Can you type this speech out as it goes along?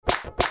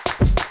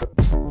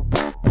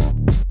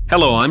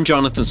Hello, I'm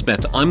Jonathan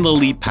Smith. I'm the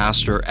lead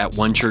pastor at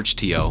One Church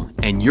TO,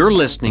 and you're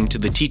listening to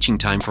the teaching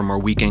time from our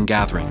weekend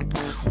gathering.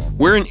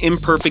 We're an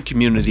imperfect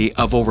community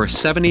of over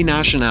 70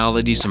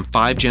 nationalities and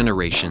 5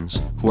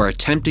 generations who are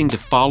attempting to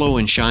follow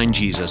and shine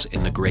Jesus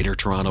in the Greater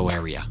Toronto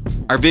Area.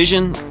 Our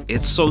vision,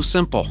 it's so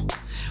simple.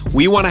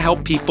 We want to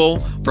help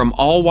people from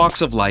all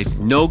walks of life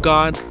know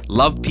God,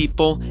 love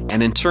people,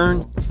 and in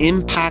turn,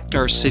 impact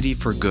our city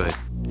for good.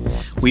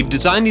 We've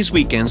designed these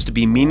weekends to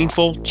be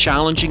meaningful,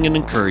 challenging, and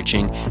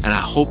encouraging, and I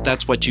hope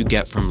that's what you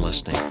get from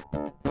listening.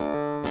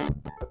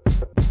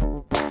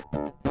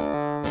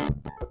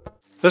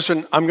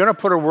 Listen, I'm going to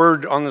put a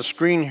word on the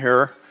screen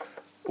here.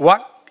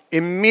 What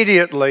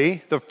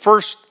immediately, the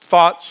first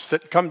thoughts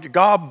that come to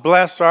God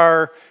bless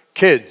our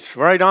kids,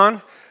 right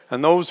on?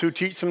 And those who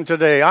teach them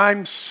today.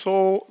 I'm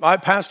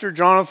Pastor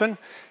Jonathan,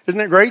 isn't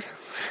it great?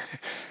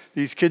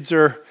 These kids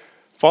are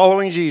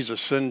following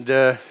Jesus, and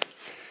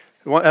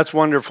that's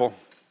wonderful.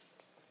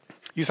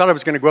 You thought I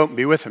was going to go out and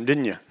be with him,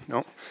 didn't you?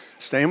 No,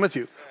 staying with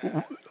you.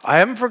 I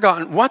haven't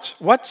forgotten.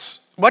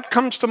 What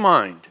comes to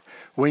mind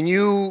when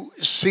you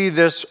see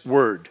this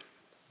word,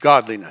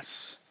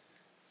 godliness?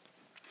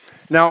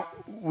 Now,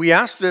 we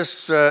asked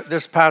this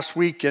past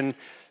week in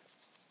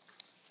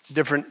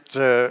different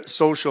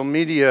social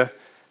media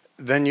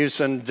venues,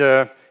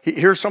 and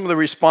here's some of the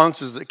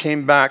responses that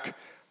came back.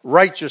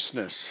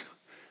 Righteousness.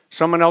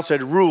 Someone else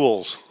said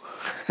rules.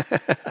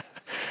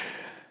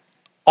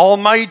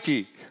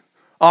 Almighty,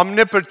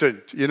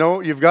 omnipotent. You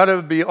know, you've got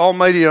to be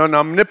almighty and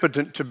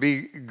omnipotent to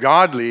be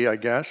godly, I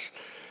guess.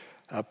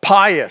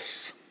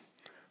 Pious,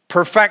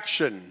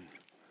 perfection,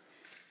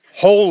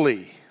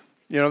 holy.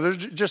 You know, there's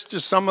just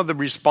some of the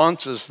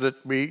responses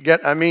that we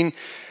get. I mean,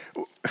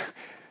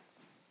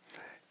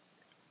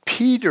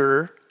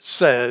 Peter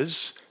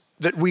says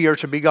that we are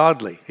to be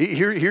godly.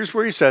 Here's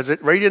where he says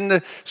it, right in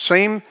the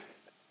same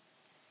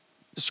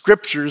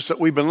scriptures that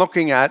we've been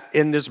looking at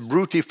in this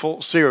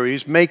Brutiful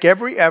series. Make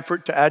every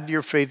effort to add to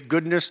your faith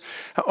goodness.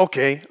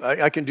 Okay,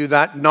 I can do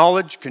that.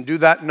 Knowledge, can do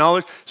that.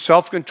 Knowledge.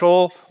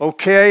 Self-control.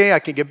 Okay, I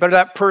can get better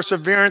at that.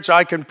 Perseverance.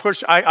 I can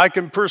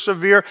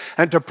persevere.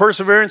 And to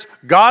perseverance,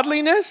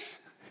 godliness.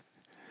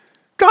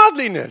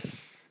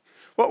 Godliness.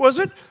 What was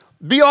it?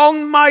 Be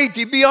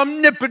almighty, be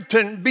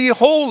omnipotent, be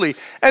holy.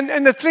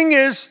 And the thing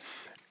is,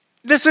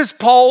 this is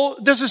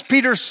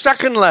Peter's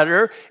second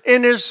letter.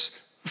 In his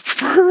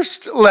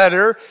first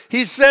letter,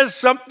 he says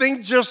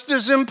something just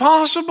as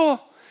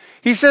impossible.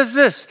 He says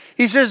this.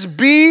 He says,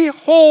 be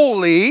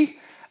holy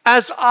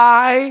as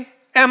I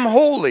am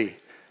holy.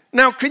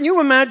 Now, can you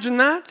imagine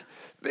that?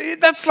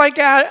 That's like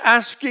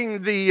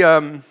asking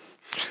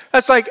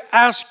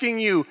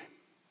you,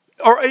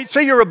 or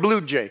say you're a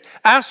Blue Jay,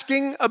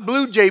 asking a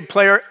Blue Jay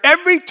player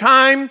every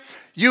time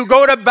you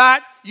go to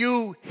bat,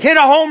 you hit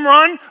a home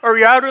run or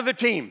you're out of the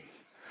team.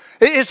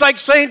 It's like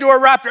saying to a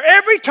Raptor,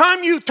 every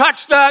time you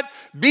touch that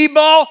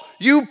B-ball,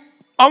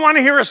 I want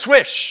to hear a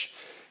swish.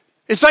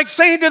 It's like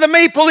saying to the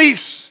Maple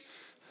Leafs,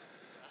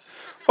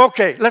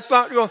 okay, let's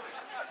not go.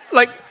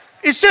 Like,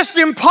 it's just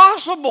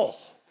impossible.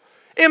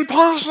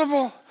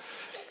 Impossible.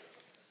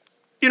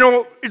 You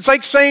know, it's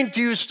like saying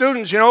to you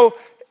students, you know,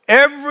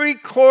 every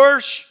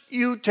course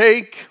you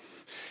take,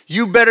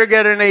 you better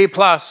get an A+.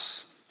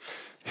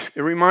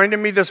 It reminded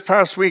me this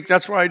past week.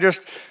 That's why I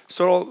just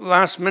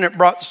last minute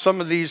brought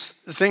some of these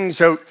things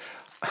out.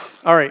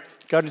 All right,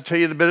 got to tell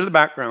you a bit of the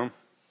background.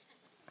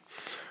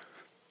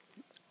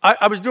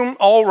 I was doing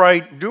all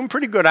right, doing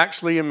pretty good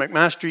actually in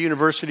McMaster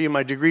University in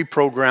my degree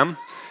program.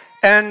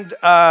 And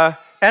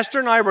Esther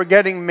and I were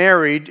getting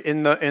married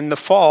in the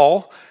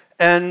fall.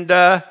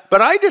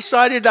 But I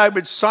decided I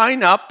would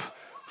sign up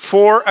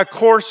for a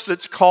course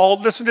that's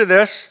called, listen to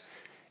this,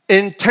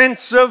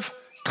 Intensive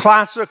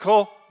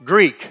Classical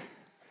Greek.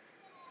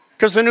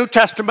 Because the New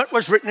Testament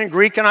was written in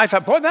Greek, and I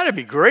thought, boy, that'd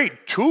be a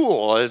great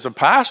tool as a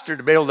pastor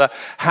to be able to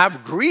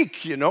have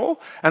Greek, you know.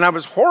 And I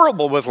was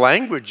horrible with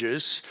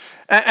languages.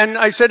 And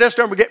I said,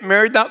 Esther, we're getting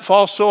married that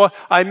fall, so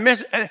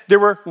there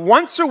were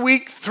once a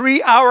week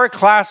 3-hour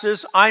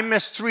classes. I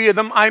missed 3 of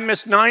them. I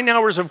missed 9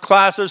 hours of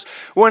classes.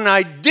 When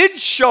I did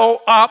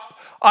show up,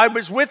 I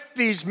was with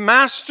these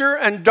master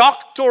and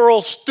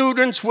doctoral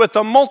students with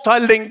a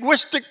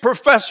multilinguistic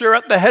professor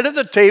at the head of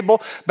the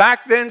table,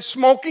 back then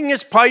smoking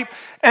his pipe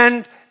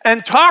and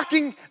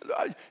talking.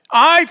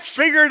 I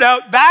figured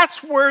out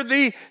that's where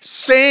the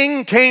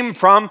saying came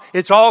from,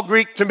 it's all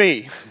Greek to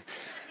me.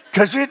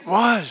 Because it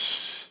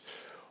was.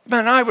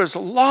 Man, I was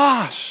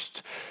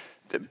lost.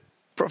 The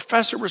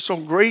professor was so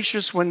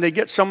gracious when they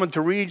get someone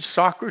to read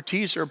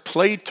Socrates or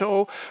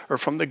Plato or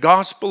from the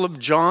Gospel of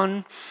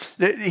John.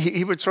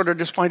 He would sort of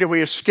just find a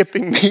way of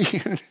skipping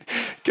me and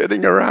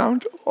getting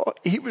around. Oh,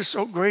 he was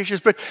so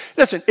gracious. But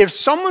listen, if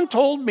someone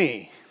told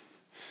me,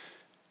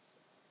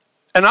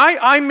 and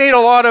I made a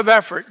lot of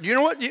effort. You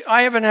know what?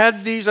 I haven't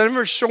had these. I've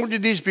never shown you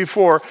these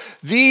before.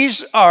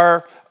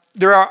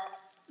 There are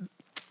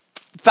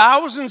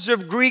thousands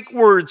of Greek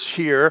words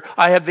here.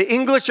 I have the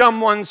English on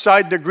one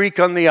side, the Greek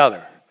on the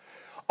other.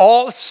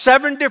 all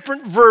 7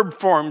 different verb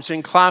forms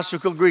in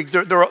classical Greek.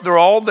 They're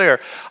all there.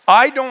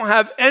 I don't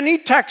have any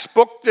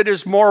textbook that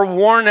is more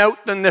worn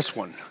out than this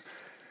one.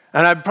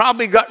 And I've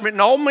probably written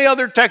all my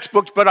other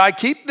textbooks, but I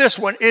keep this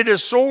one. It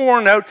is so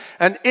worn out.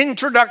 An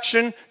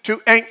Introduction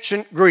to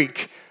Ancient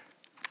Greek.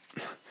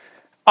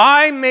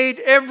 I made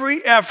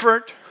every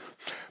effort,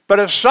 but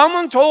if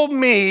someone told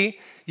me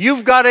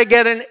you've got to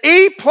get an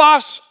A+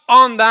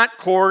 on that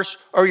course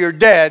or you're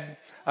dead,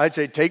 I'd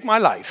say, take my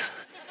life.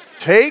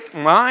 Take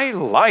my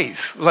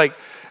life. Like,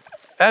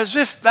 as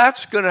if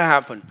that's going to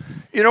happen.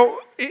 You know,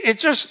 it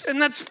just,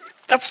 and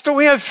that's the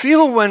way I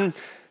feel when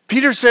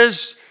Peter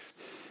says,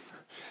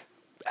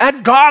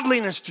 add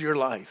godliness to your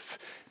life.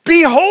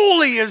 Be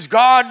holy as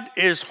God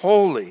is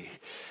holy.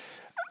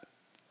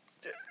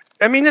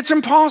 I mean, it's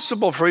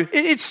impossible for you.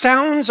 It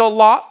sounds a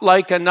lot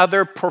like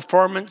another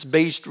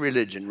performance-based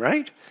religion,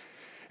 right?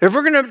 If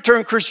we're going to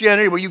turn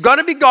Christianity, well, you've got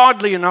to be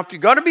godly enough,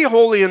 you've got to be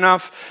holy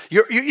enough.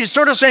 You're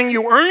sort of saying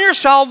you earn your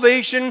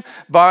salvation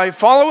by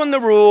following the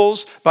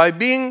rules, by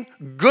being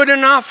good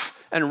enough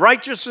and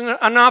righteous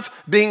enough,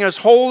 being as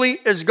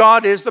holy as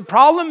God is. The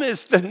problem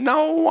is that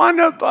no one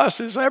of us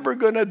is ever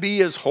going to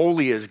be as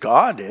holy as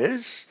God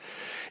is.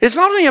 It's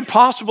not only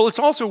impossible, it's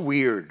also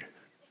weird.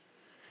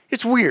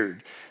 It's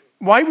weird.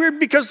 Why weird?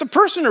 Because the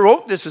person who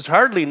wrote this is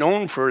hardly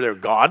known for their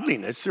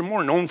godliness. They're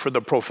more known for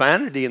the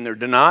profanity and their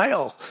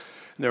denial.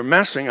 They're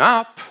messing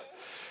up.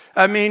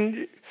 I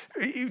mean,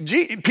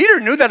 Peter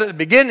knew that at the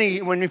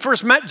beginning. When he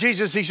first met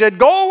Jesus, he said,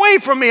 go away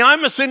from me.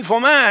 I'm a sinful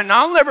man.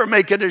 I'll never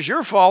make it as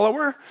your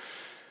follower.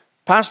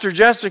 Pastor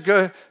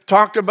Jessica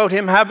talked about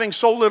him having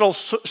so little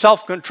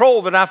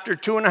self-control that after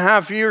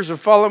 2.5 years of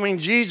following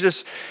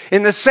Jesus,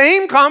 in the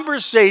same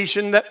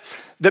conversation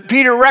that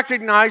Peter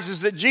recognizes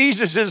that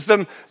Jesus is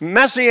the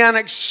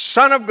messianic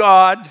Son of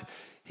God,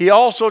 he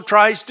also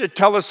tries to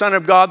tell the Son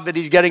of God that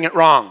he's getting it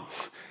wrong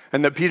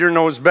and that Peter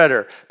knows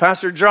better.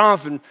 Pastor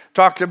Jonathan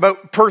talked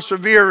about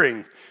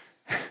persevering.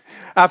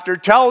 After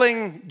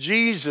telling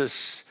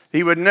Jesus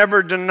he would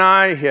never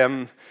deny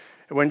him,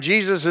 when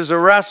Jesus is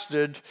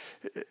arrested,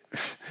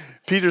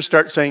 Peter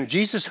starts saying,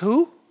 Jesus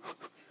who?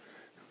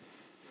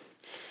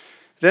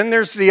 Then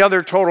there's the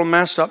other total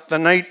mess up the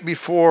night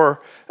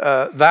before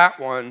that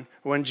one,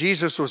 when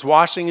Jesus was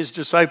washing his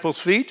disciples'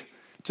 feet.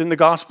 It's in the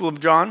Gospel of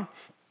John.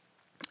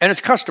 And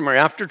it's customary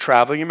after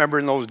traveling. You remember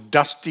in those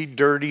dusty,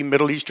 dirty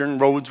Middle Eastern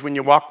roads when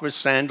you walk with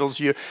sandals,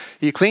 you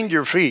cleaned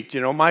your feet.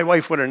 You know, my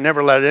wife would have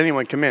never let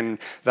anyone come in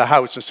the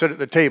house and sit at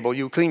the table.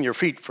 You clean your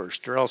feet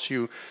first, or else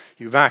you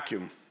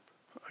vacuum.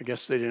 I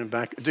guess they didn't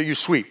vacuum. You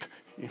sweep.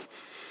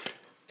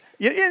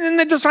 And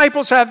the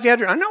disciples have the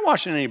other. I'm not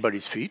washing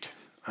anybody's feet.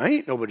 I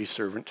ain't nobody's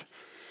servant.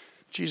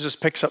 Jesus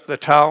picks up the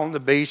towel and the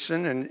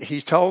basin, and he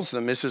tells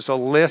them this is a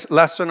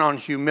lesson on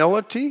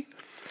humility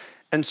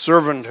and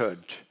servanthood.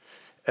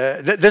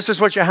 This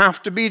is what you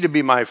have to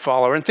be my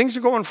follower. And things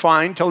are going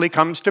fine till he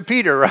comes to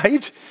Peter,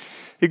 right?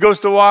 He goes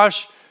to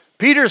wash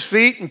Peter's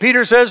feet, and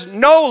Peter says,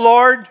 no,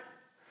 Lord.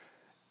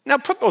 Now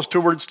put those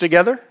 2 words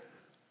together.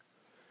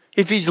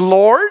 If he's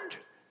Lord,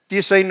 do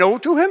you say no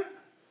to him?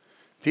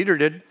 Peter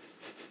did.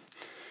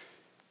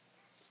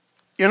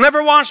 You'll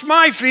never wash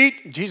my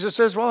feet. Jesus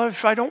says, well,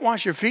 if I don't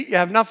wash your feet, you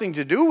have nothing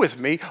to do with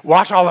me.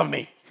 Wash all of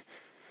me.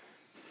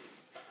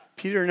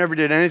 Peter never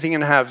did anything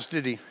in halves,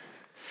 did he?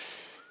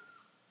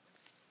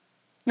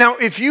 Now,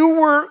 if you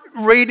were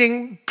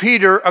rating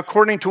Peter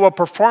according to a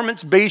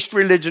performance-based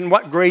religion,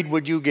 what grade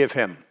would you give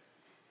him?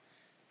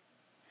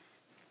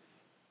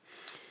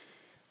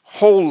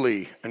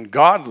 Holy and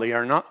godly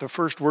are not the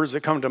first words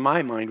that come to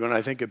my mind when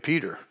I think of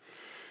Peter.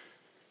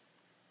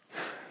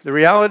 The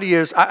reality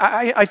is,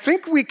 I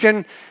think we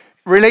can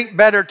relate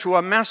better to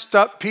a messed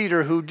up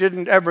Peter who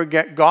didn't ever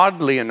get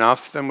godly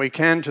enough than we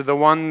can to the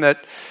one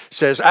that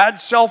says, add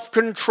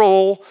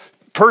self-control,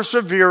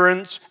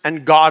 perseverance,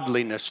 and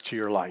godliness to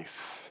your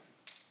life.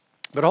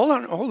 But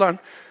hold on,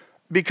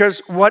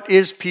 because what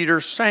is Peter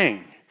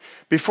saying?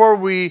 Before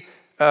we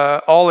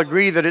all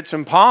agree that it's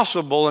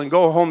impossible and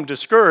go home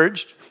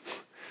discouraged,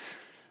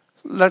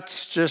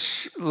 let's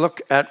just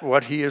look at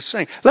what he is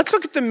saying. Let's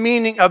look at the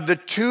meaning of the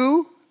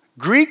 2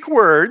 Greek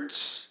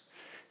words,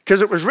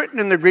 because it was written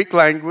in the Greek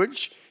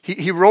language.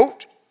 He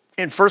wrote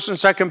in 1st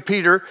and 2nd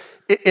Peter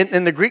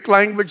in the Greek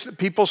language that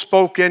people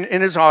spoke in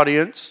his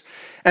audience.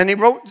 And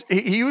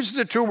he used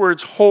the 2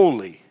 words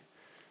holy.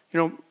 You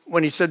know,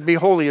 when he said, be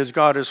holy as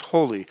God is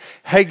holy.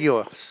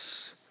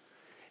 Hagios.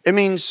 It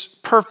means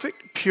perfect,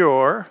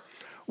 pure,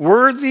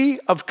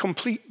 worthy of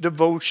complete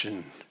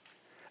devotion,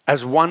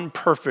 as one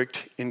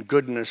perfect in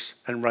goodness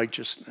and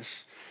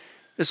righteousness.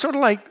 It's sort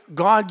of like,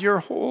 God, you're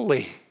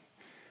holy,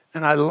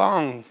 and I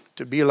long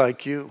to be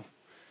like you.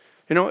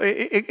 You know,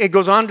 it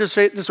goes on to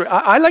say it this way.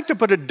 I like to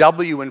put a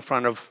W in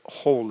front of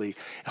holy.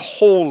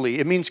 Holy,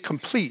 it means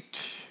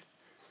complete.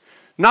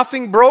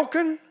 Nothing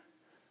broken,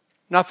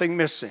 nothing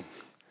missing.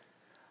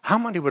 How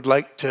many would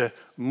like to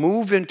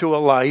move into a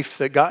life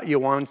that got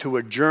you onto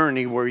a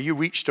journey where you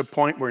reached a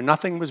point where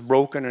nothing was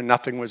broken and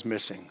nothing was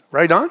missing?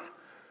 Right on?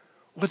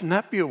 Wouldn't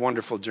that be a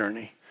wonderful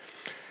journey?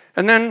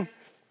 And then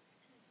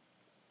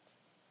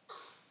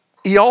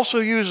he also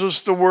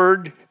uses the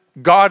word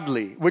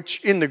godly,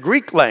 which in the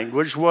Greek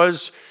language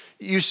was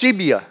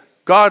eusebia,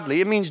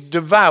 godly. It means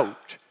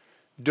devout,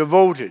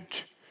 devoted.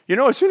 You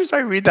know, as soon as I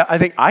read that, I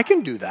think I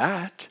can do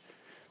that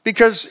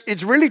because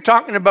it's really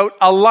talking about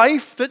a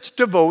life that's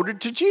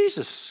devoted to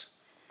Jesus.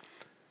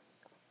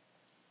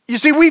 You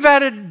see, we've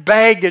added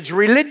baggage,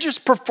 religious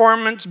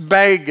performance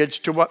baggage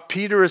to what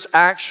Peter is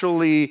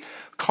actually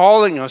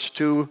calling us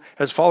to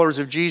as followers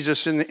of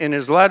Jesus in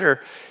his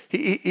letter.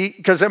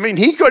 Because,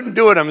 he couldn't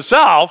do it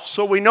himself,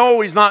 so we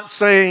know he's not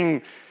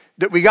saying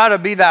that we got to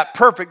be that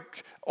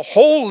perfect,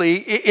 holy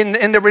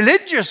in the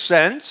religious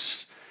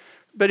sense,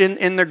 but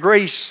in the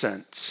grace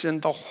sense,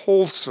 in the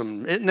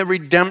wholesome, in the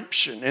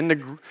redemption,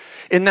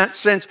 in that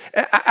sense.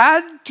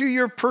 Add to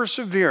your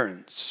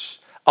perseverance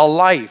a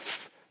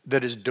life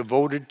that is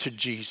devoted to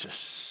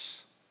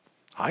Jesus.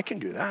 I can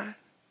do that.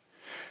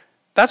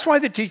 That's why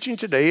the teaching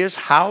today is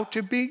how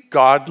to be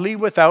godly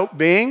without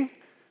being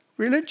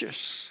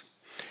religious.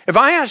 If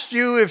I asked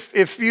you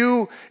if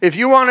you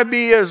want to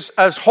be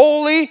as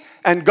holy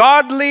and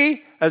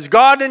godly as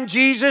God and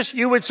Jesus,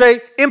 you would say,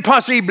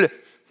 impossible.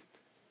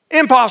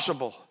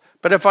 Impossible.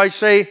 But if I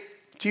say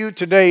to you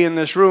today in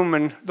this room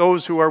and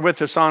those who are with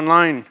us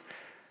online,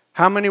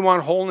 how many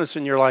want wholeness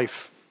in your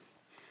life?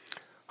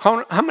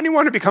 How many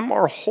want to become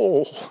more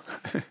whole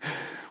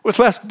with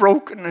less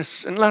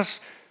brokenness and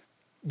less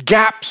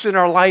gaps in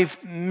our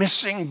life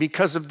missing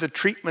because of the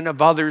treatment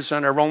of others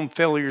and our own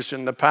failures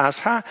in the past?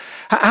 How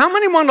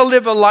many want to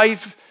live a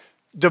life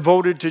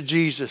devoted to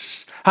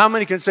Jesus? How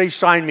many can say,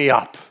 sign me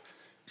up?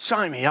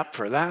 Sign me up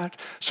for that.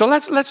 So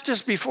let's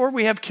just, before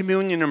we have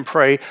communion and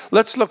pray,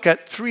 let's look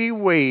at 3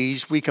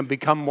 ways we can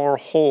become more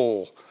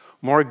whole,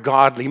 more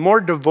godly, more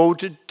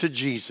devoted to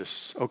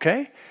Jesus,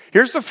 okay?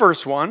 Here's the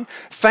first one.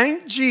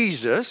 Thank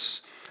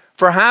Jesus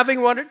for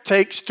having what it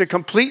takes to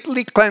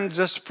completely cleanse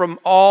us from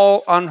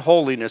all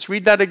unholiness.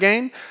 Read that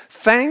again.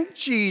 Thank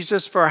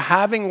Jesus for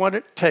having what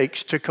it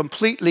takes to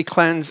completely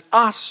cleanse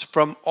us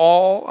from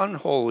all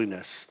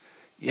unholiness.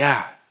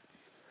 Yeah,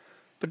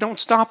 but don't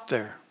stop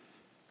there.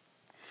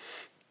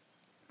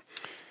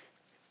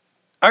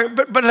 All right,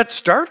 but let's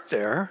start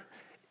there.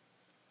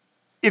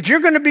 If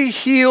you're going to be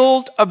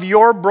healed of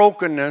your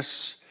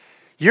brokenness,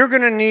 you're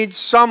going to need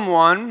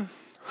someone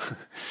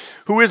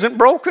who isn't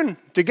broken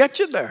to get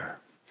you there.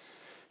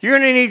 You're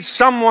going to need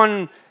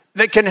someone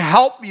that can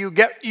help you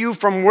get you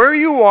from where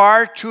you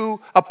are to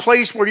a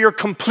place where you're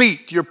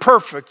complete, you're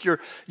perfect,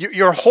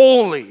 you're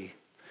holy.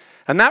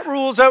 And that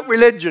rules out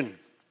religion,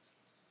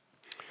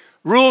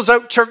 rules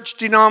out church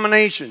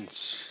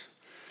denominations.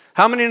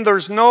 How many,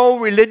 there's no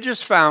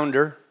religious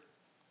founder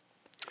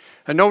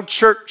and no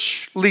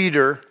church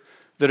leader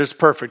that is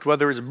perfect,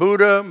 whether it's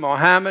Buddha,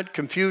 Mohammed,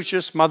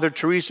 Confucius, Mother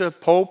Teresa,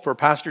 Pope, or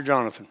Pastor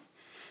Jonathan.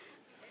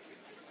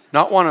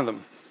 Not one of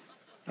them.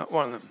 Not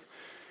one of them.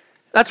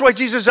 That's why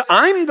Jesus said,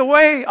 I'm the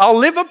way. I'll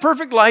live a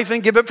perfect life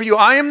and give it for you.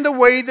 I am the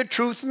way, the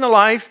truth, and the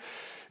life.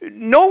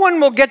 No one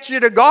will get you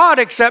to God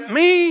except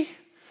me.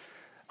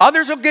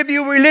 Others will give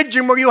you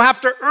religion where you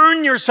have to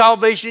earn your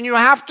salvation. You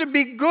have to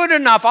be good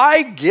enough.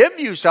 I give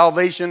you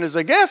salvation as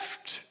a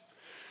gift.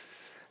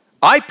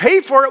 I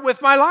pay for it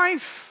with my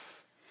life.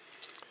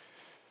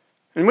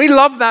 And we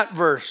love that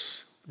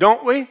verse,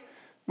 don't we?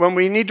 When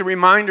we need to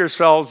remind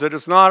ourselves that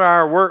it's not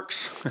our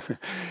works.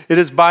 It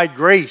is by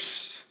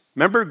grace.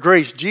 Remember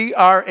grace,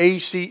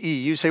 Grace.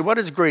 You say, what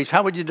is grace?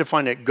 How would you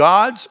define it?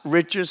 God's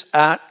riches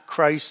at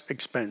Christ's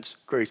expense.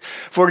 Grace.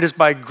 For it is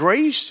by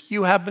grace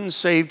you have been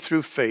saved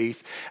through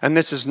faith. And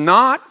this is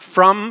not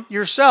from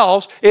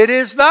yourselves. It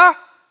is the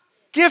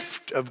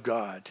gift of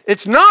God.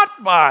 It's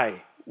not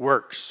by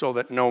works so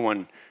that no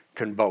one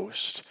can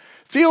boast.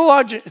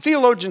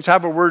 Theologians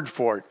have a word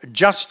for it,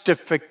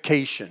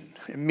 justification.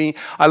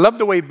 I love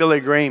the way Billy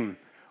Graham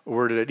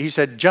worded it. He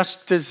said,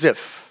 just as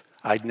if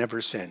I'd never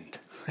sinned.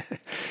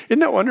 Isn't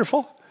that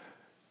wonderful?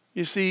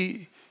 You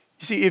see,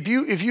 if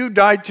you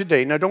died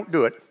today, now don't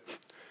do it.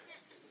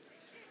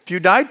 If you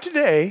died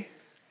today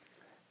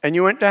and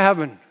you went to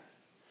heaven,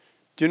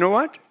 do you know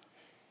what?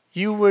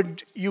 You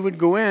would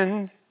go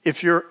in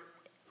if you're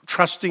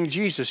trusting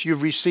Jesus.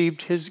 You've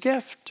received his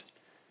gift.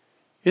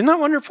 Isn't that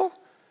wonderful?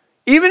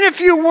 Even if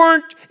you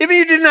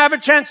didn't have a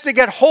chance to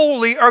get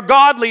holy or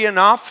godly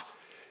enough,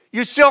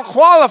 you still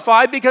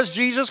qualify because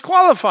Jesus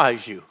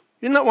qualifies you.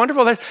 Isn't that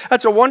wonderful?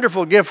 That's a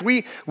wonderful gift.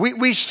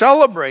 We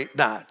celebrate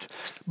that.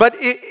 But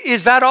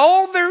is that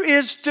all there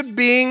is to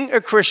being a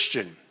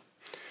Christian?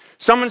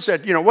 Someone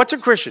said, what's a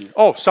Christian?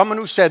 Oh, someone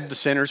who said the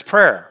sinner's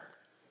prayer.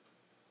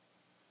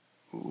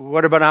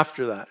 What about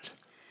after that?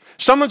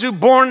 Someone who's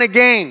born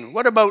again.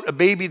 What about a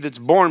baby that's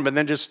born but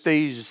then just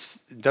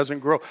doesn't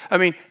grow?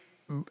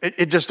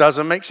 It just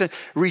doesn't make sense.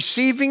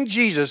 Receiving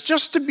Jesus,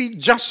 just to be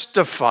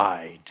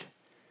justified.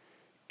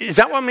 Is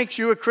that what makes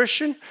you a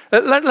Christian?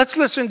 Let's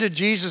listen to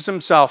Jesus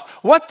himself.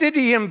 What did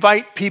he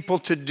invite people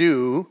to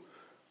do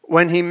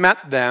when he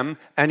met them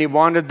and he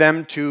wanted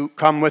them to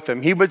come with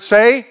him? He would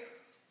say,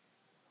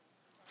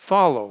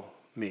 follow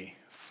me.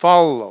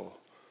 Follow.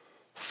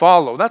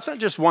 That's not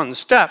just one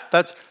step.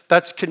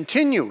 That's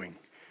continuing.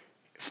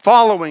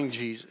 following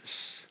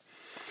Jesus.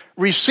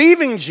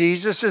 Receiving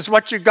Jesus is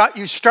what got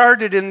you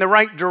started in the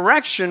right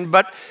direction,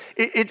 but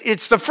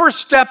it's the first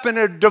step in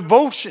a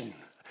devotion,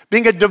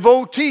 being a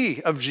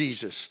devotee of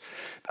Jesus.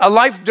 A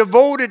life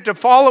devoted to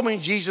following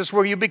Jesus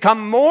where you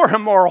become more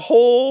and more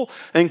whole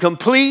and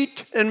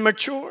complete and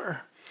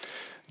mature.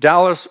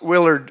 Dallas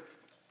Willard,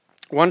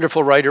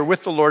 wonderful writer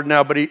with the Lord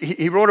now, but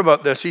he wrote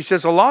about this. He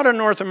says, a lot of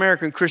North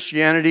American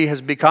Christianity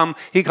has become,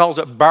 he calls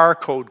it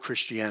barcode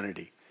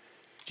Christianity.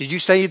 Did you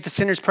say the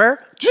sinner's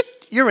prayer?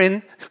 You're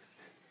in.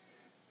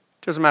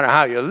 Doesn't matter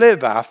how you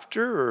live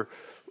after or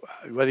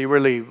whether you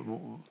really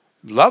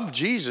love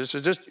Jesus.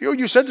 It's just,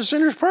 you said the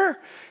sinner's prayer.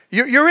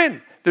 You're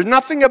in. There's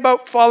nothing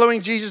about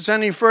following Jesus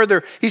any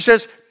further. He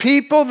says,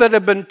 people that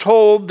have been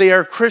told they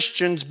are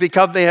Christians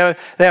because they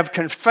have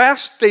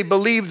confessed, they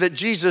believe that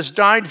Jesus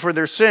died for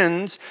their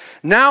sins.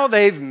 Now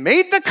they've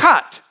made the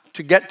cut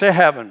to get to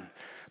heaven.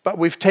 But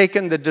we've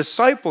taken the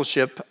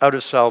discipleship out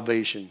of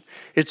salvation.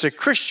 It's a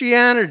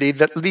Christianity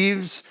that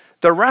leaves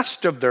the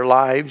rest of their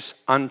lives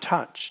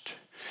untouched.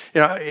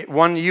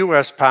 One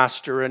U.S.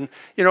 pastor, and,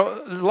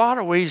 there's a lot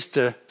of ways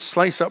to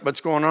slice up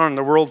what's going on in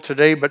the world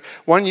today, but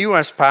one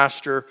U.S.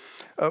 pastor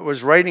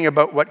was writing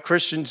about what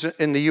Christians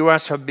in the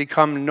U.S. have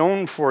become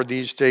known for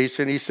these days,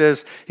 and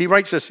he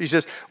writes this, he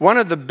says, one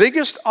of the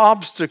biggest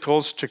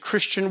obstacles to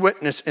Christian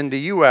witness in the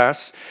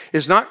U.S.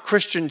 is not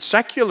Christian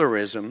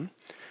secularism,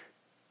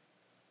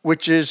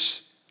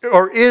 is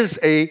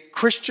a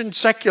Christian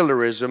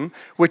secularism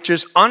which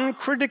is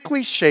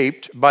uncritically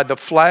shaped by the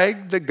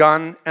flag, the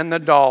gun, and the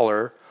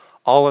dollar,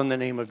 all in the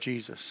name of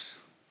Jesus.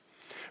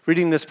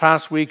 Reading this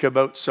past week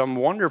about some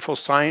wonderful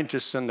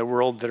scientists in the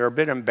world that are a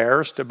bit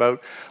embarrassed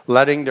about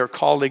letting their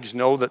colleagues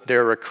know that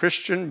they're a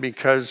Christian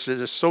because it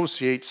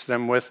associates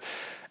them with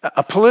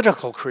a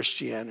political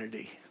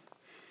Christianity,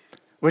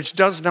 which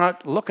does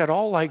not look at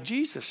all like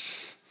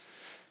Jesus.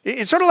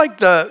 It's sort of like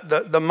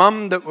the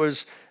mom that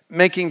was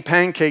making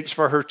pancakes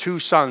for her two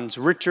sons,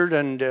 Richard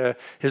and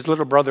his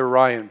little brother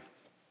Ryan.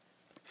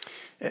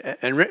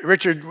 And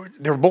Richard,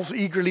 they were both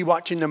eagerly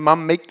watching the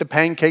mom make the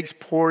pancakes,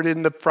 pour it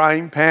in the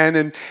frying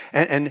pan,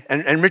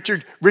 and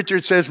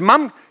Richard says,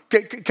 "Mom,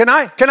 can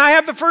I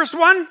have the first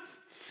one?"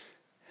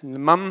 And the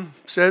mom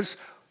says,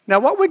 "Now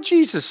what would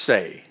Jesus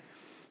say?"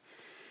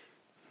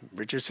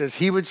 Richard says,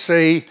 "He would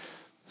say,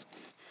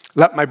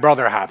 'Let my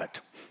brother have it.'"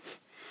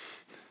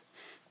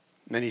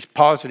 And then he's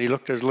paused and he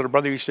looked at his little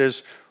brother. He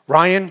says,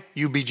 "Ryan,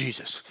 you be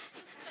Jesus."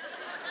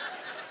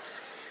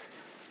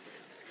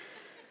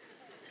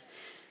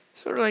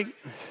 Sort of like,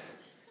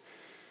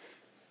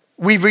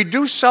 we've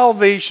reduced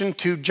salvation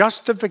to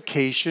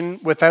justification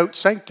without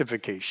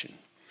sanctification.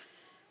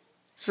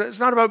 So it's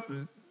not about,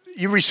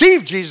 you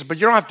receive Jesus, but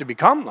you don't have to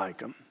become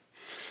like him.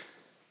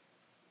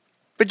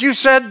 But you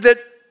said that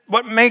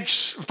what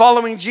makes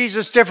following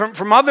Jesus different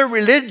from other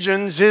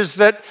religions is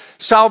that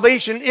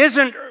salvation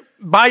isn't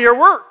by your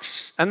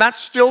works. And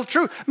that's still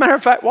true. Matter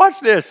of fact,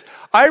 watch this.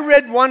 I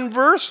read one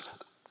verse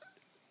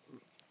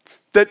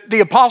that the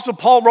Apostle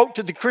Paul wrote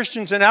to the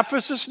Christians in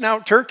Ephesus, now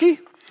Turkey.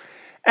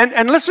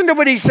 And listen to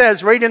what he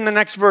says right in the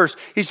next verse.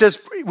 He says,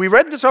 we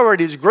read this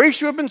already. It's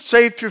grace you have been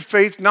saved through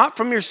faith, not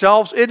from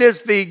yourselves. It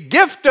is the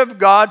gift of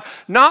God,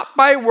 not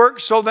by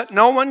works, so that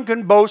no one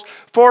can boast.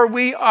 For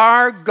we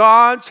are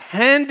God's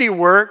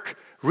handiwork.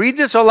 Read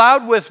this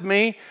aloud with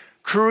me.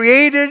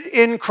 Created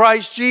in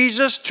Christ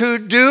Jesus to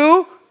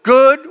do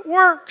good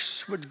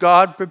works, which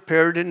God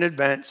prepared in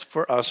advance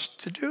for us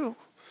to do.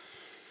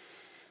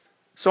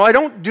 So I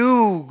don't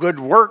do good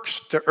works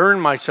to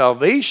earn my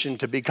salvation,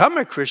 to become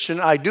a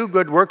Christian. I do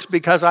good works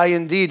because I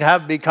indeed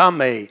have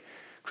become a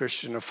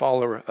Christian, a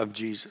follower of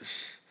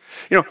Jesus.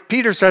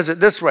 Peter says it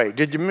this way.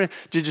 Did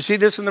you see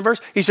this in the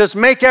verse? He says,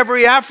 make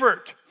every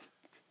effort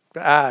to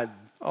add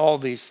all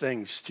these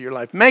things to your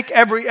life. Make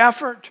every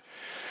effort.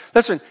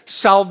 Listen,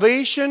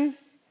 salvation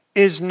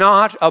is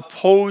not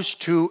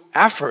opposed to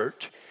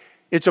effort.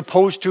 It's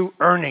opposed to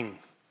earning.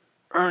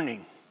 The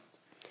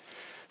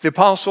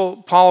Apostle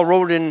Paul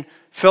wrote in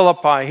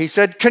Philippi, he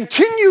said,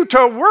 continue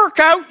to work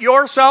out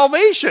your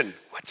salvation.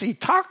 What's he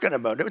talking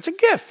about? It's a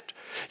gift.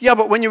 Yeah,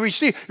 but when you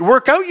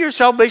work out your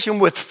salvation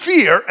with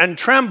fear and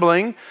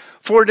trembling,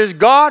 for it is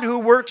God who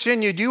works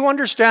in you. Do you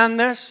understand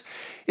this?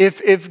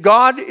 If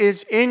God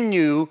is in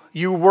you,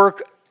 you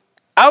work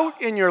out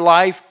in your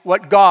life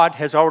what God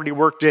has already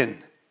worked in.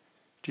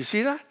 Do you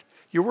see that?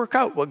 You work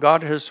out what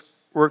God has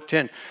worked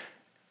in.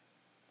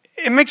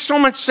 It makes so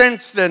much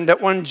sense then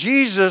that when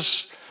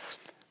Jesus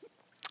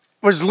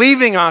was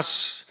leaving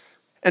us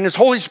and his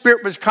Holy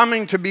Spirit was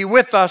coming to be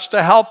with us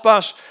to help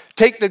us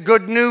take the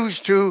good news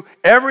to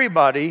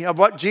everybody of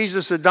what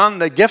Jesus had done,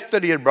 the gift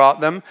that he had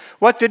brought them,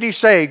 what did he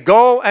say?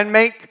 Go and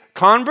make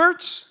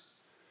converts?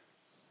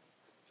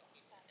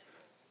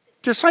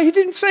 He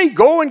didn't say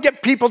go and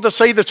get people to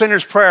say the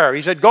sinner's prayer.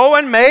 He said go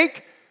and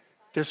make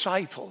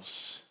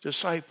disciples.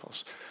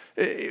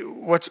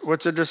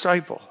 What's a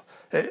disciple?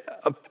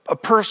 A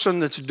person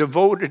that's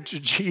devoted to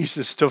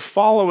Jesus, to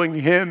following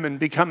him and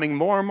becoming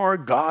more and more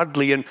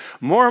godly and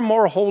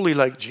more holy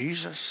like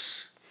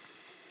Jesus.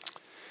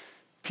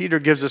 Peter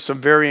gives us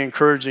some very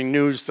encouraging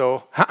news,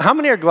 though. How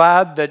many are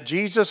glad that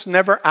Jesus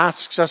never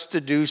asks us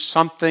to do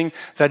something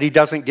that he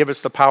doesn't give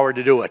us the power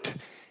to do it?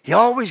 He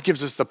always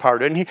gives us the power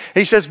to. And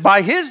he says,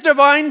 by his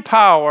divine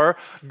power,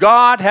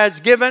 God has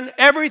given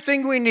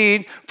everything we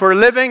need for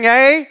living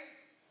a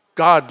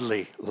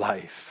godly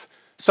life.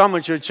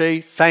 Someone should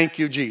say, thank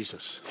you,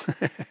 Jesus.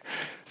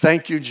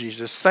 Thank you,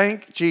 Jesus.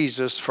 Thank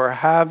Jesus for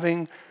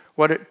having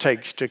what it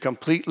takes to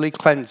completely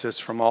cleanse us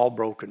from all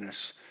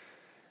brokenness.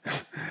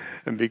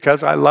 And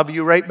because I love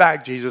you right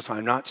back, Jesus,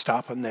 I'm not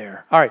stopping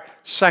there. All right,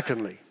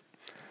 secondly,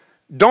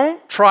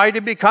 don't try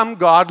to become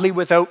godly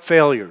without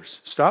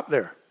failures. Stop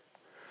there.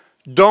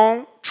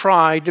 Don't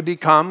try to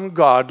become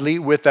godly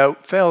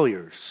without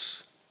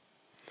failures.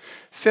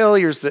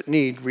 Failures that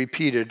need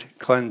repeated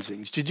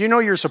cleansings. Did you know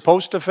you're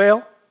supposed to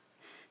fail?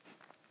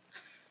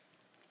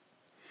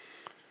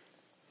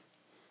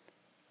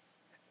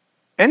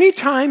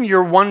 Anytime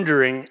you're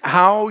wondering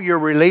how your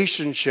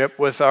relationship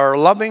with our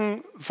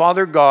loving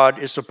Father God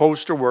is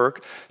supposed to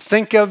work,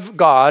 think of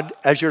God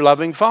as your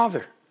loving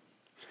Father.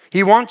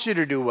 He wants you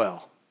to do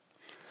well.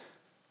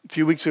 A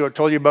few weeks ago, I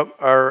told you about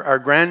our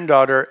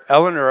granddaughter,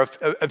 Eleanor,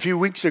 a few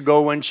weeks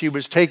ago when she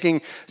was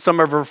taking some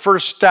of her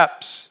first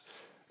steps.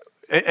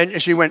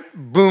 And she went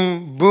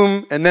boom,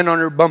 boom, and then on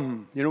her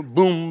bum.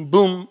 Boom,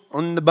 boom,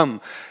 on the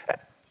bum.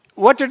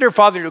 What did her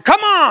father do?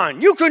 Come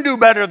on, you can do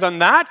better than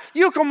that.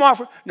 You come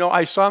off. No,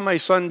 I saw my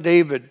son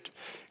David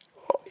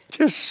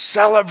just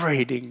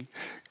celebrating.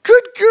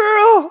 Good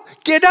girl,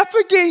 get up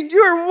again.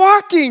 You're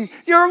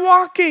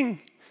walking.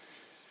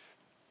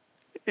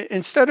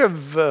 Instead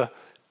of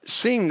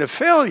seeing the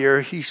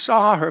failure, he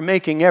saw her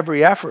making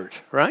every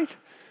effort, right?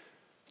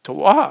 To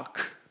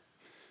walk.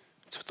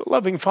 That's what the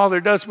loving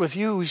Father does with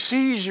you. He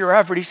sees your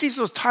effort. He sees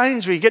those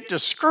times where you get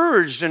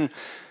discouraged and,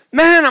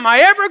 man, am I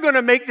ever going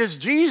to make this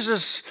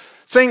Jesus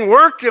thing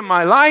work in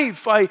my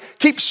life? I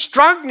keep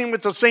struggling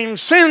with the same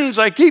sins.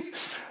 I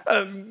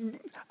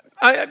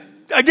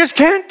just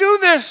can't do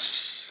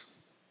this.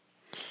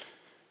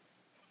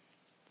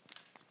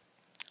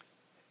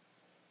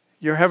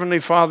 Your Heavenly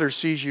Father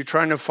sees you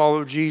trying to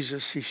follow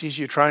Jesus. He sees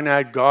you trying to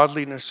add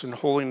godliness and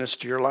holiness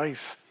to your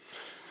life.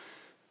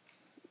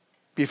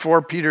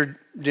 Before Peter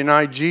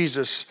denied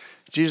Jesus,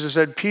 Jesus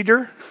said,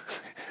 Peter,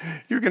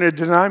 you're going to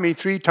deny me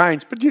 3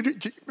 times. But you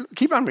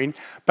keep on reading.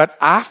 But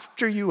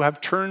after you have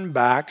turned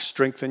back,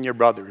 strengthen your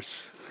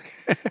brothers.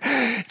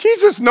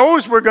 Jesus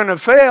knows we're going to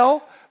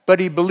fail, but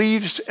he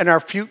believes in our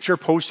future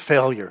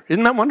post-failure.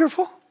 Isn't that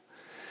wonderful?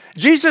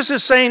 Jesus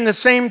is saying the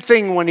same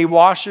thing when he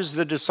washes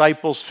the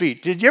disciples'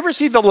 feet. Did you ever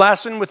see the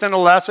lesson within a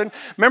lesson?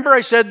 Remember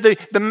I said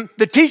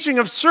the teaching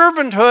of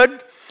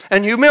servanthood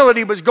and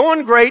humility was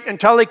going great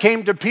until he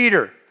came to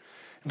Peter.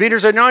 Peter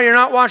said, no, you're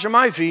not washing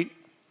my feet.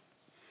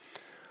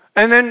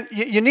 And then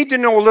you need to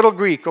know a little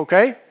Greek,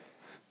 okay?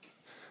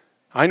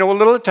 I know a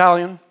little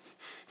Italian.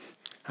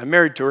 I'm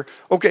married to her.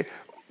 Okay,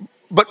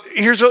 but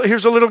here's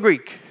a little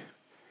Greek.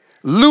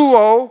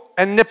 Luo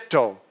and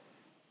nipto.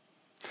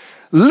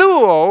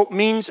 Luo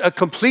means a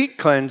complete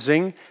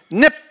cleansing.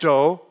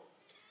 Nipto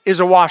is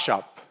a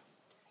wash-up.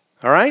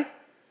 All right?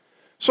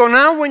 So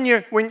now when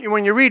you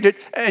read it,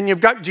 and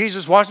you've got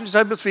Jesus washing his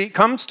disciples' feet,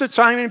 comes to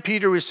Simon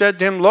Peter, who said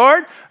to him,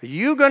 Lord, are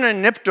you going to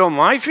nipto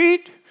my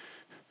feet?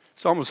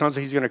 It almost sounds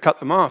like he's going to cut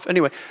them off.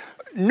 Anyway,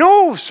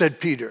 no, said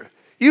Peter,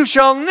 you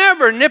shall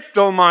never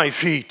nipto my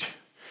feet.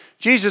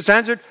 Jesus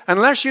answered,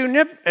 unless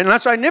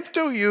I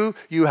nipto you,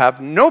 you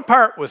have no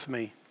part with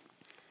me.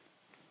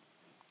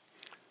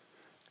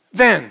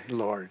 Then,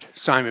 Lord,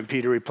 Simon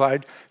Peter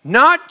replied,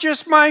 not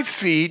just my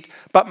feet,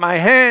 but my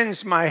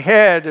hands, my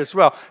head as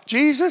well.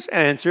 Jesus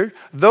answered,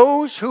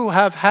 those who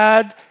have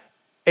had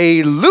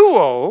a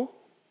luo,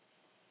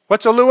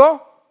 what's a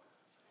luo?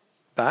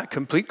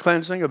 Complete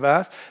cleansing, a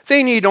bath.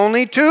 They need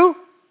only to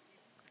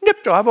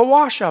nipto, have a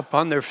wash up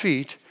on their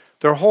feet.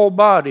 Their whole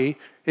body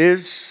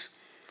is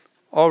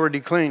already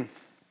clean.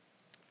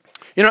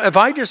 If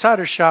I just had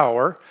a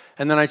shower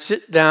and then I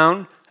sit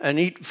down and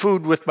eat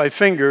food with my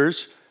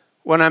fingers,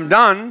 when I'm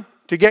done,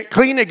 to get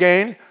clean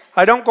again,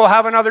 I don't go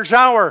have another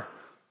shower.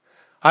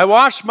 I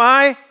wash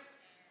my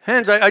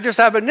hands. I just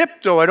have a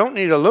nipto. I don't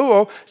need a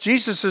luo.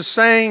 Jesus is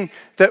saying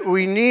that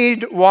we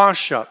need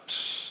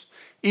wash-ups.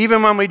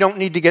 Even when we don't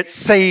need to get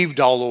saved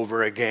all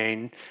over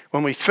again,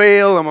 when we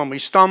fail and when we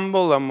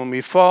stumble and when we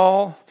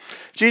fall.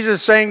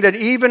 Jesus is saying that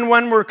even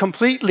when we're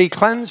completely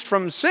cleansed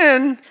from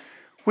sin,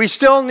 we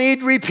still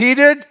need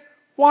repeated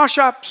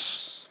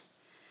wash-ups.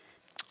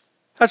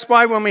 That's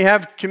why when we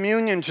have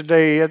communion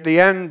today at the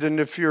end, and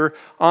if you're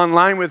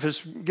online with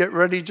us, get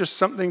ready just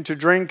something to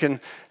drink and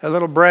a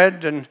little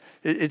bread, and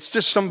it's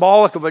just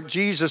symbolic of what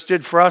Jesus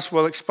did for us.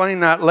 We'll explain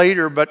that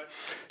later, but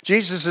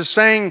Jesus is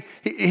saying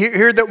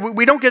here that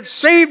we don't get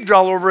saved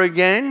all over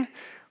again.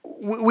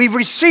 We've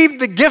received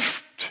the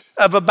gift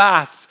of a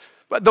bath,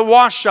 the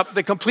wash-up,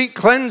 the complete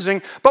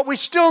cleansing, but we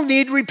still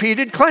need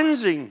repeated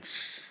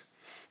cleansings.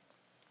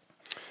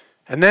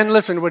 And then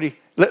listen to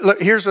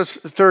here's a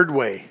third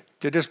way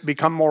to just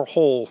become more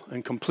whole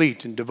and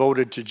complete and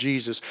devoted to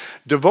Jesus.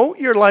 Devote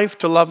your life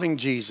to loving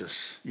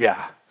Jesus.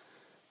 Yeah.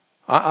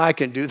 I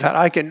can do that.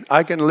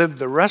 I can live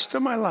the rest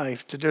of my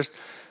life to just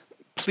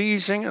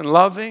pleasing and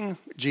loving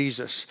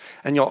Jesus,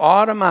 and you'll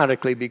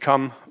automatically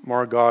become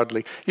more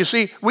godly. You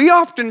see, we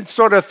often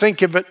sort of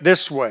think of it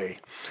this way,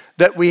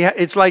 that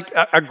it's like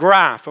a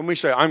graph, and we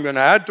say, I'm going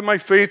to add to my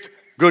faith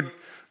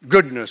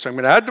goodness. I'm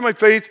going to add to my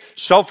faith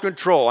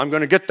self-control. I'm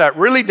going to get that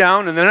really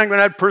down, and then I'm going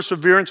to add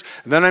perseverance,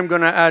 and then I'm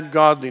going to add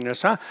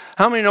godliness. How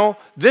many know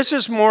this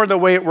is more the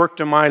way it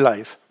worked in my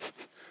life?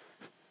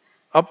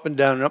 Up and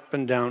down, up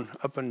and down,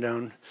 up and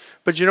down.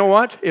 But you know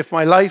what? If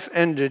my life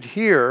ended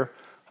here,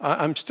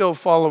 I'm still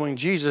following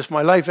Jesus.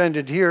 My life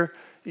ended here,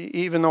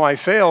 even though I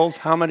failed.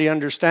 How many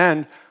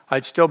understand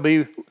I'd still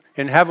be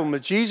in heaven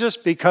with Jesus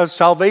because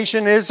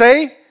salvation is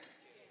a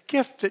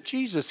gift that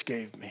Jesus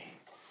gave me.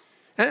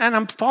 And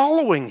I'm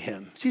following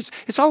him. See,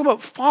 it's all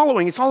about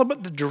following. It's all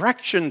about the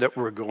direction that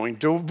we're going.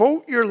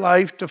 Devote your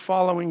life to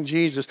following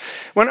Jesus.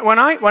 When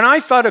I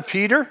thought of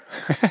Peter,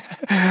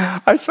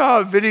 I saw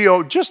a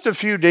video just a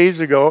few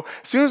days ago.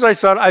 As soon as I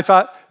saw it, I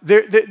thought,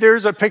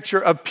 there's a picture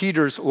of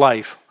Peter's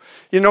life.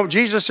 You know,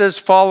 Jesus says,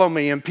 follow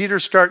me. And Peter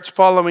starts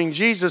following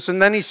Jesus.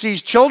 And then he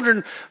sees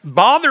children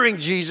bothering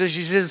Jesus.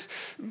 He says,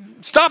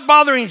 stop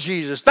bothering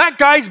Jesus. That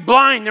guy's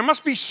blind. There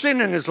must be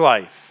sin in his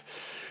life.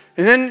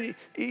 And then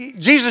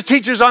Jesus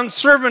teaches on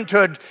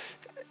servanthood.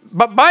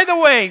 But by the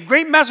way,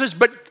 great message,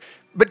 but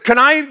can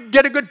I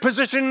get a good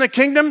position in the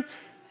kingdom?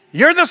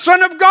 You're the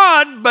Son of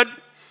God, but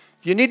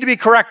you need to be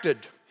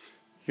corrected.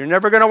 You're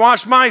never going to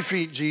wash my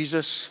feet,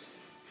 Jesus.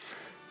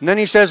 And then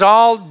he says,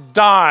 I'll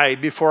die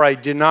before I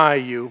deny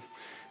you.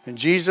 And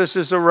Jesus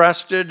is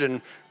arrested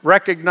and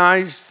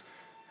recognized.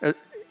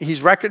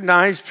 He's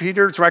recognized,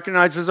 Peter's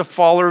recognized as a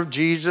follower of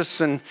Jesus.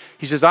 And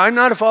he says, I'm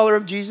not a follower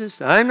of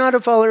Jesus. I'm not a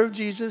follower of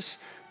Jesus.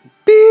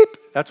 Beep.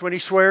 That's when he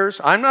swears,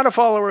 I'm not a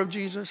follower of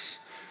Jesus.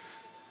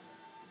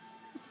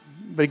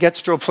 But he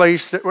gets to a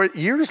place that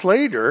years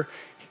later,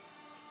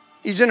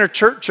 he's in a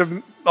church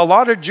of a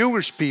lot of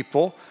Jewish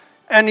people,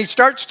 and he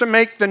starts to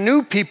make the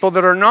new people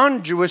that are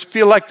non-Jewish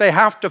feel like they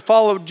have to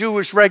follow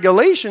Jewish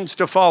regulations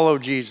to follow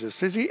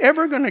Jesus. Is he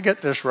ever going to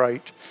get this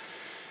right?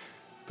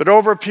 But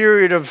over a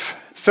period of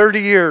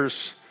 30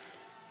 years,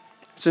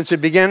 since he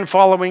began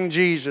following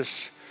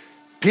Jesus,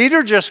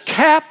 Peter just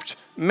kept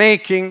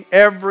making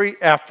every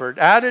effort,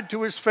 added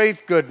to his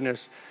faith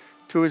goodness,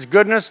 to his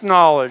goodness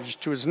knowledge,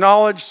 to his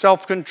knowledge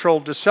self-control,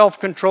 to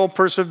self-control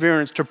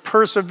perseverance, to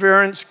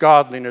perseverance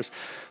godliness,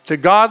 to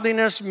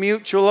godliness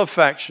mutual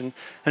affection,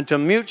 and to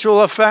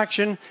mutual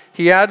affection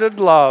he added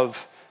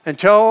love,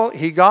 until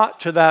he got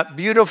to that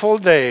beautiful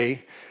day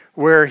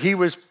where he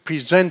was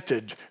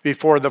presented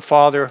before the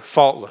Father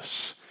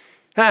faultless.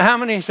 How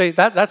many say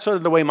that's sort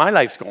of the way my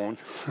life's going?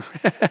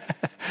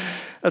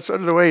 That's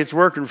sort of the way it's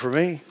working for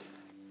me.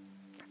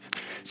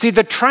 See,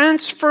 the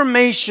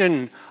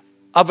transformation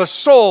of a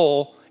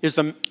soul is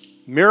the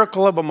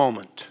miracle of a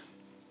moment.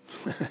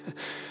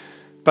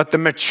 But the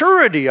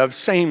maturity of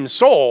same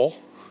soul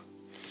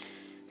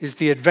is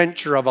the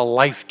adventure of a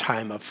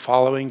lifetime of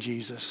following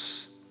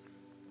Jesus.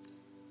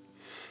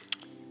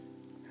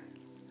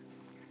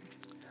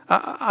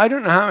 I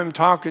don't know how I'm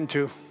talking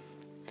to.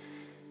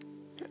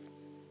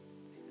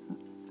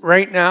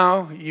 Right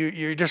now,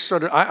 you're just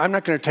sort of, I'm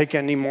not going to take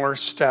any more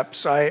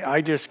steps.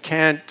 I just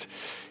can't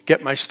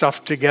get my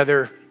stuff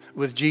together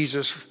with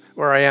Jesus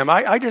where I am.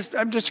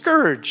 I'm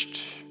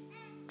discouraged.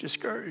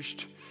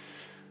 Discouraged.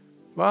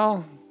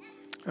 Well,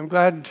 I'm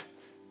glad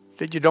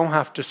that you don't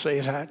have to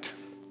say that.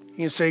 You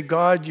can say,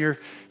 God, you've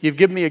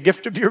given me a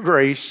gift of your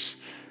grace,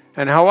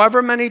 and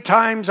however many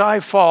times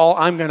I fall,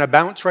 I'm going to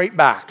bounce right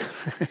back.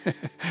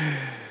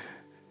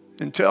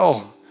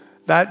 Until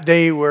that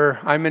day where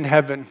I'm in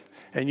heaven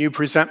and you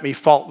present me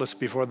faultless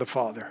before the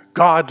Father,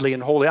 godly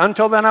and holy.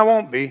 Until then, I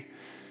won't be.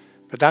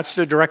 But that's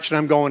the direction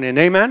I'm going in.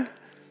 Amen?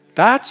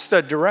 That's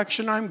the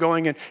direction I'm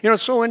going in. You know,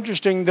 it's so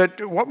interesting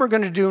that what we're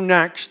going to do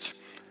next,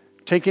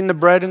 taking the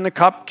bread and the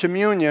cup,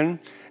 communion,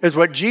 is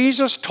what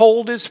Jesus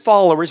told his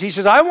followers. He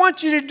says, I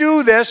want you to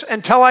do this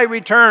until I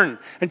return.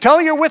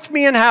 Until you're with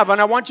me in heaven,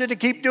 I want you to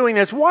keep doing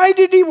this. Why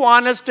did he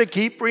want us to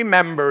keep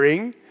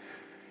remembering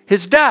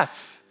his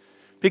death?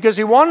 Because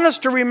he wanted us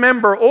to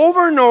remember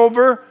over and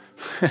over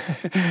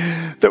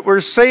that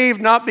we're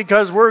saved not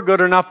because we're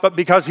good enough, but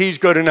because he's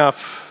good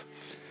enough.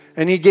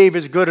 And he gave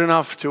his good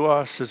enough to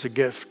us as a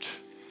gift.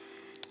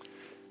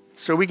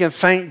 So we can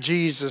thank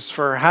Jesus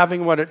for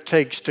having what it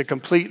takes to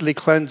completely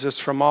cleanse us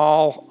from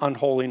all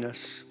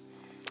unholiness.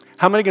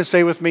 How many can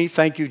say with me,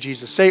 thank you,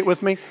 Jesus? Say it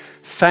with me.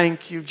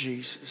 Thank you,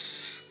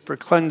 Jesus, for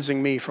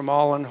cleansing me from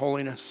all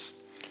unholiness.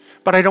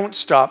 But I don't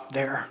stop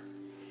there.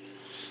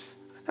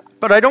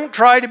 But I don't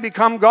try to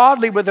become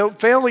godly without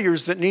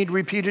failures that need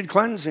repeated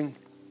cleansing.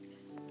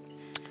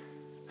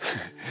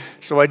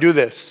 So I do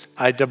this.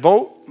 I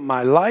devote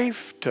my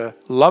life to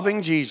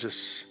loving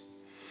Jesus,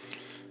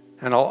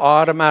 and I'll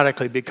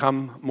automatically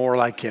become more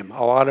like him.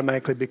 I'll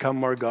automatically become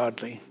more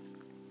godly.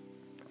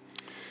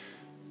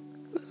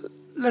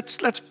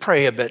 Let's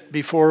pray a bit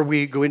before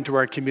we go into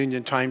our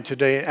communion time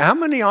today. How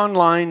many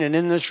online and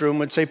in this room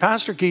would say,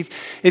 Pastor Keith,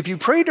 if you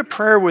prayed a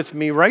prayer with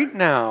me right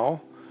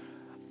now,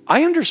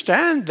 I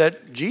understand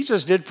that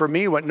Jesus did for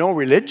me what no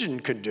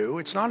religion could do.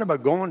 It's not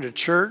about going to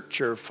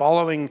church or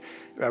following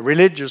a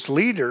religious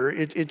leader.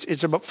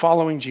 It's about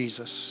following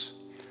Jesus.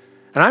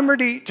 And I'm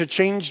ready to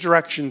change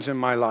directions in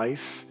my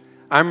life.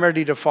 I'm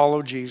ready to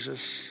follow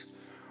Jesus.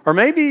 Or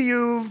maybe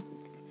you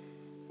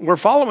were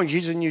following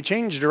Jesus and you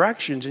changed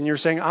directions and you're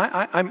saying,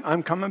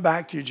 I'm coming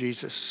back to you,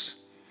 Jesus.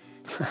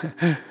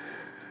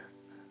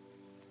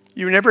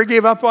 You never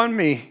gave up on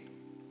me.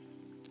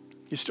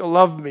 You still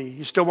love me.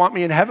 You still want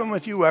me in heaven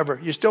with you ever.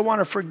 You still want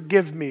to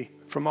forgive me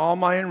from all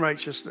my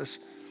unrighteousness.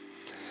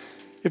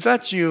 If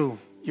that's you,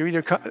 you're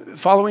either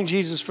following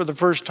Jesus for the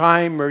first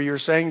time or you're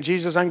saying,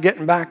 Jesus, I'm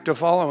getting back to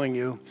following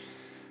you.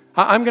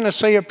 I'm going to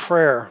say a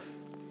prayer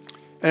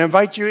and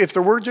invite you, if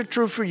the words are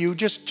true for you,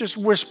 just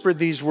whisper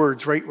these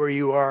words right where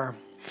you are.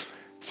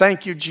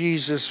 Thank you,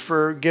 Jesus,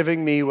 for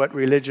giving me what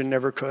religion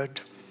never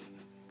could.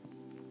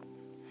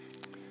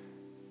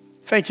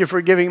 Thank you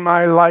for giving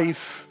my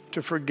life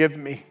to forgive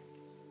me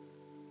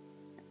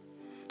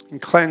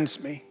and cleanse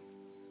me.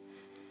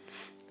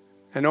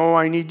 And oh,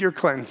 I need your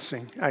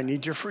cleansing. I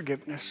need your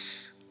forgiveness.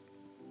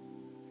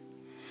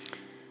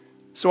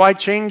 So I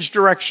change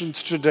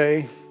directions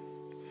today.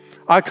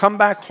 I come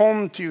back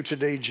home to you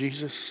today,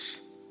 Jesus.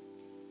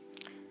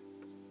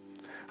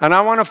 And I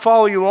want to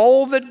follow you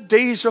all the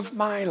days of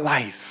my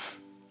life.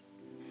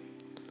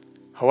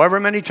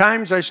 However many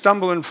times I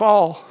stumble and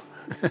fall,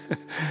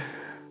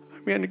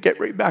 I'm going to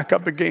get right back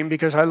up again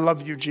because I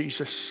love you,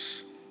 Jesus.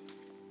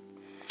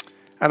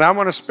 And I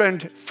want to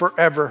spend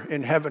forever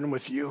in heaven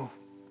with you.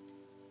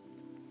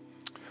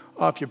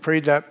 If you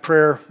prayed that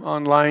prayer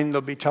online,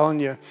 they'll be telling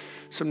you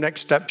some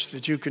next steps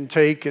that you can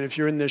take. And if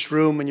you're in this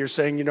room and you're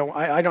saying,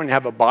 I don't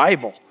have a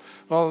Bible,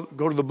 well,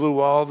 go to the Blue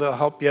Wall. They'll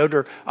help you out.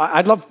 Or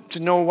I'd love to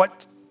know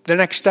what the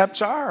next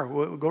steps are.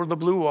 We'll go to the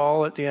Blue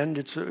Wall at the end.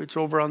 It's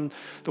over on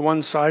the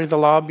one side of the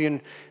lobby, and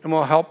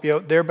we'll help you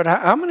out there. But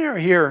how many are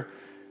here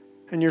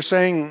and you're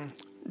saying,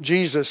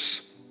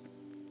 Jesus,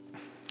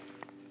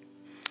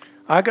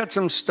 I got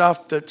some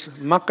stuff that's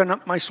mucking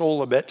up my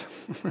soul a bit.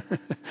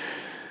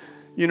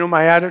 You know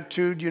my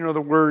attitude, you know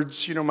the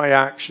words, you know my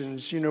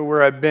actions, you know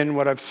where I've been,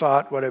 what I've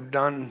thought, what I've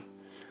done.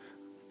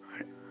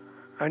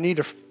 I need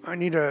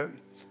a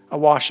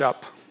wash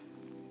up.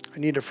 I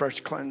need a fresh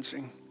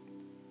cleansing.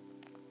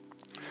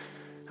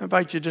 I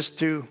invite you just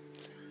to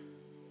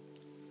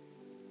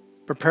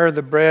prepare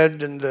the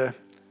bread and the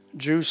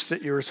juice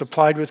that you were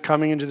supplied with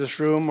coming into this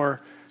room, or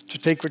to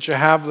take what you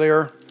have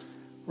there,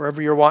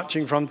 wherever you're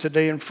watching from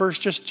today. And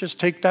first, just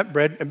take that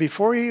bread, and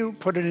before you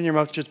put it in your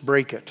mouth, just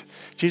break it.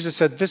 Jesus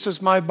said, this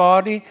is my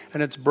body,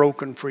 and it's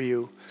broken for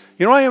you.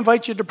 You know, I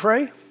invite you to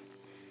pray.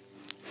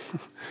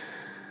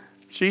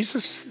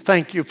 Jesus,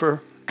 thank you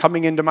for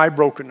coming into my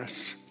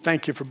brokenness.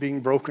 Thank you for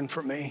being broken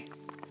for me.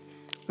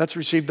 Let's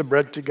receive the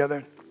bread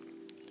together.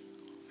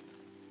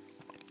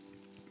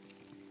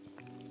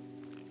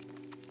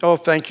 Oh,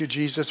 thank you,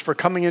 Jesus, for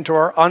coming into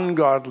our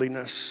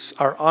ungodliness,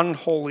 our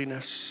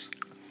unholiness.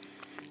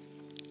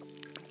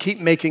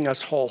 Keep making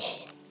us whole.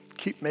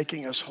 Keep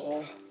making us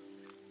whole.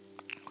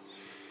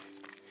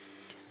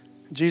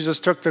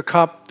 Jesus took the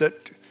cup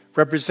that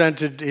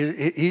represented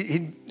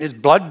his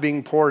blood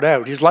being poured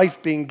out, his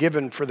life being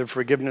given for the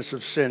forgiveness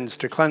of sins,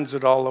 to cleanse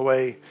it all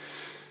away.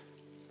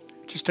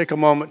 Just take a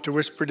moment to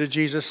whisper to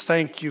Jesus,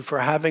 thank you for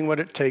having what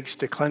it takes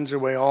to cleanse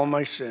away all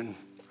my sin.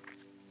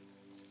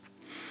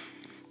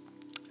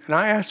 And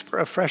I ask for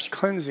a fresh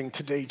cleansing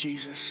today,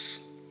 Jesus.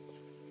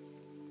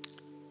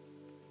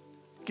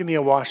 Give me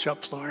a wash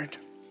up, Lord.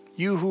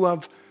 You who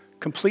have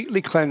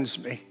completely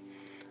cleansed me,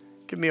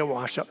 give me a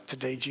wash up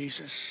today,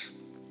 Jesus.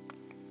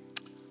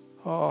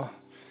 Oh,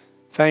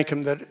 thank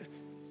him that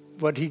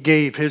what he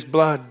gave, his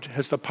blood,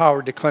 has the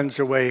power to cleanse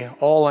away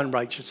all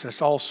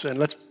unrighteousness, all sin.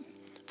 Let's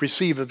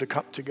receive of the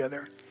cup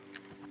together.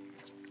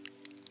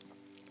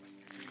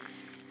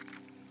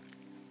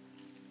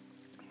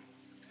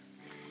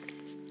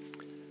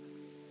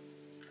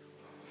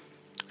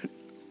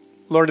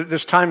 Lord, at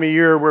this time of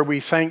year where we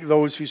thank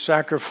those who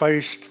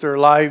sacrificed their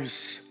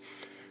lives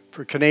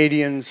for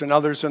Canadians and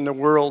others in the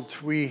world,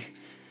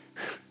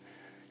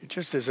 it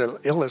just is an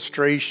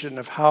illustration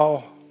of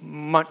how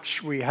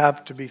much we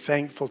have to be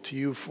thankful to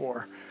you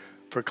for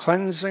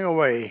cleansing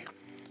away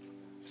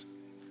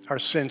our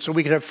sins so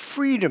we could have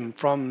freedom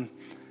from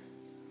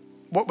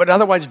what would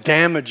otherwise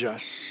damage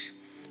us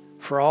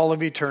for all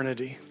of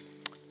eternity.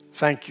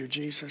 Thank you,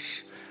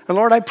 Jesus. And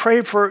Lord, I pray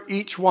for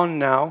each one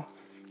now,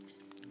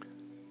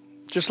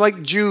 just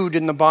like Jude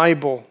in the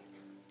Bible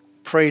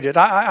prayed it.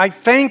 I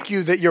thank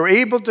you that you're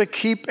able to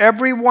keep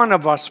every one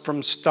of us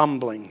from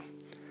stumbling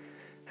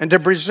and to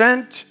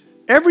present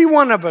every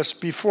one of us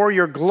before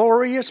your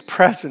glorious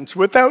presence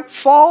without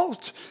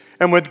fault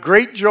and with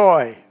great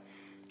joy,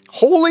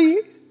 holy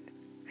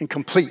and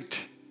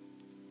complete.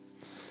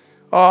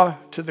 To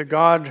the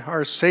God,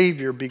 our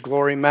Savior, be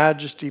glory,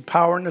 majesty,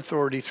 power, and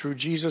authority through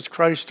Jesus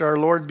Christ our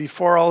Lord,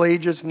 before all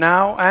ages,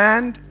 now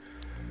and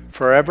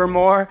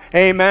forevermore.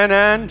 Amen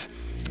and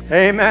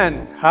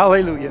amen.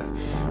 Hallelujah.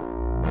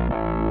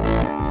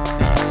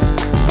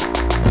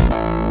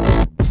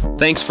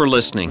 Thanks for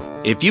listening.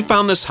 If you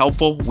found this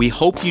helpful, we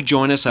hope you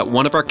join us at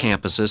one of our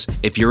campuses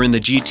if you're in the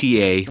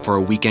GTA for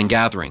a weekend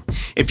gathering.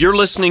 If you're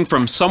listening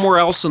from somewhere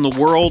else in the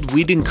world,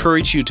 we'd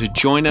encourage you to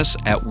join us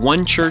at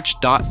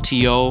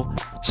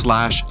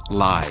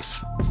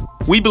onechurch.to/live.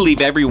 We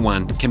believe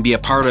everyone can be a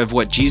part of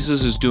what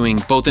Jesus is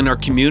doing both in our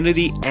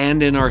community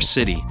and in our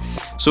city.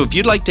 So if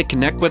you'd like to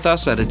connect with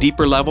us at a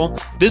deeper level,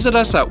 visit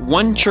us at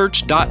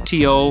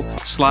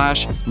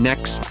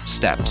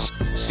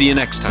onechurch.to/nextsteps. See you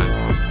next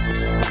time.